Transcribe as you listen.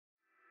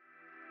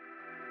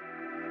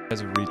guys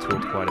have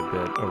retooled quite a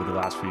bit over the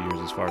last few years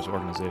as far as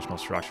organizational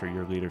structure,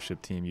 your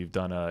leadership team. You've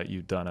done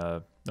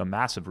a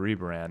massive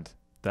rebrand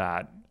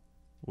that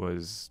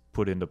was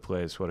put into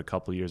place, a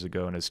couple of years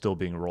ago, and is still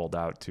being rolled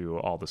out to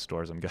all the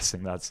stores. I'm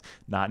guessing that's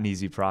not an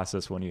easy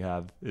process when you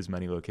have as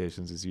many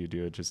locations as you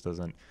do. It just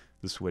the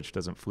switch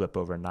doesn't flip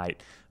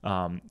overnight.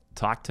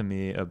 Talk to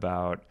me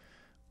about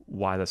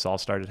why this all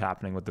started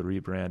happening with the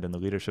rebrand and the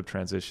leadership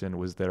transition.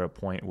 Was there a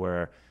point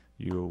where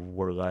you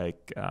were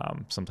like,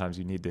 sometimes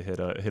you need to hit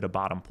a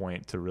bottom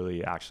point to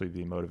really actually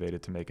be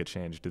motivated to make a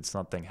change? Did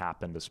something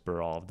happen to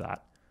spur all of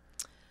that?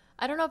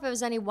 I don't know if it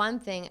was any one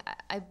thing.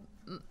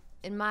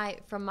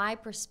 From my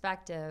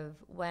perspective,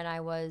 when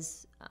I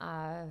was,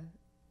 and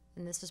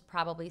this was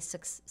probably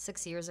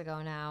six years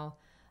ago now,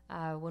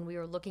 when we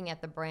were looking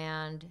at the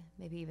brand,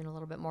 maybe even a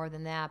little bit more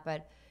than that,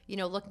 but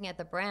looking at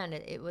the brand,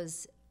 it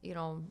was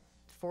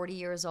 40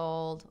 years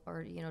old,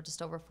 or just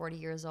over 40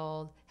 years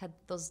old, had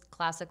those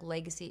classic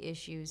legacy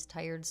issues,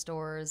 tired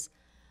stores,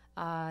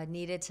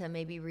 needed to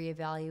maybe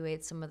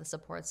reevaluate some of the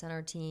support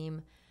center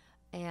team,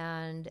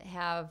 and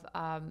have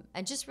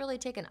and just really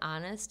take an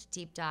honest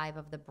deep dive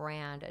of the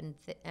brand,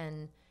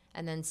 and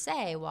then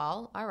say,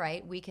 well, all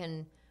right,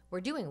 we're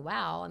doing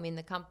well. I mean,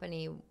 the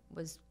company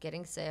was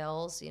getting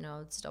sales,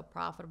 it's still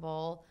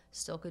profitable,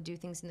 still could do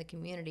things in the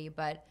community,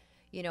 but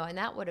and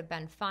that would have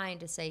been fine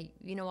to say,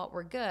 what,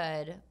 we're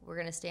good, we're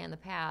going to stay on the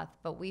path.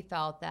 But we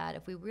felt that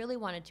if we really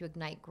wanted to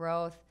ignite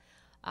growth,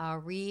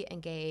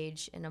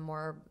 re-engage in a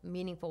more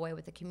meaningful way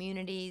with the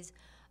communities,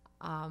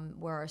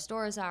 where our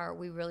stores are,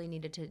 we really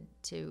needed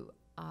to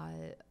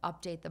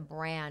update the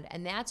brand,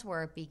 and that's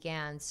where it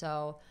began.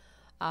 So,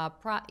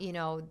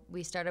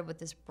 we started with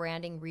this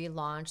branding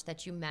relaunch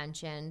that you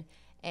mentioned,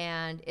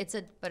 and it's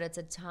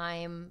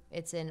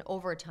an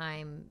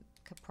overtime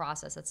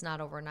process. It's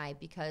not overnight,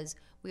 because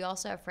we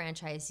also have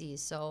franchisees.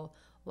 So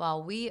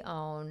while we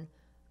own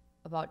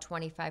about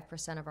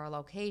 25% of our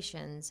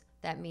locations,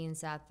 that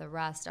means that the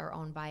rest are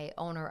owned by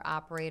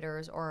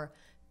owner-operators or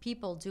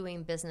people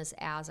doing business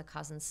as a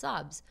cousin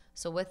subs.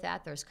 So with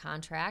that, there's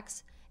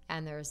contracts,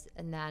 and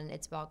then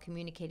it's about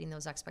communicating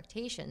those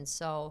expectations.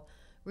 So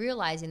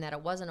realizing that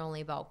it wasn't only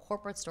about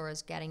corporate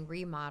stores getting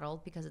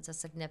remodeled, because it's a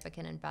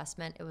significant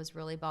investment. It was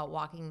really about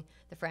walking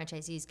the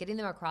franchisees, getting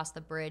them across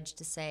the bridge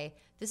to say,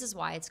 this is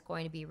why it's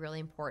going to be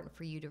really important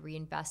for you to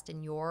reinvest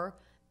in your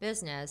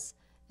business.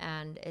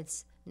 And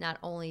it's not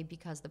only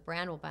because the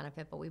brand will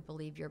benefit, but we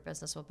believe your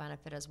business will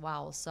benefit as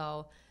well.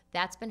 So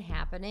that's been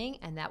happening,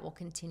 and that will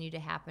continue to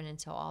happen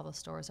until all the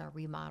stores are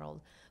remodeled.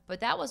 But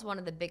that was one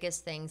of the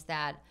biggest things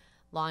that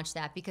launched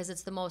that, because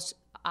it's the most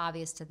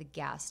obvious to the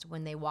guest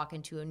when they walk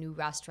into a new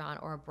restaurant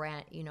or a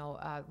brand,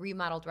 a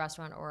remodeled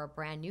restaurant or a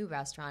brand new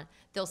restaurant.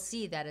 They'll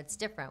see that it's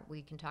different.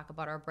 We can talk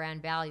about our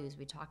brand values.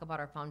 We talk about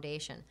our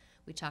foundation.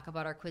 We talk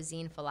about our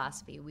cuisine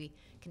philosophy. We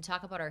can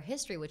talk about our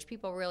history, which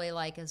people really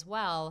like as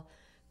well,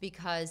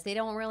 because they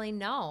don't really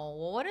know,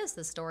 well, what is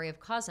the story of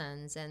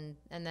Cousins? And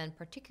then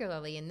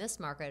particularly in this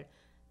market,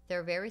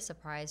 they're very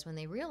surprised when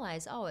they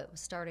realize, oh, it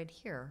was started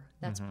here.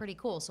 That's pretty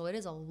cool. So it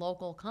is a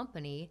local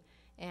company,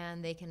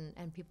 and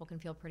people can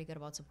feel pretty good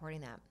about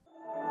supporting that.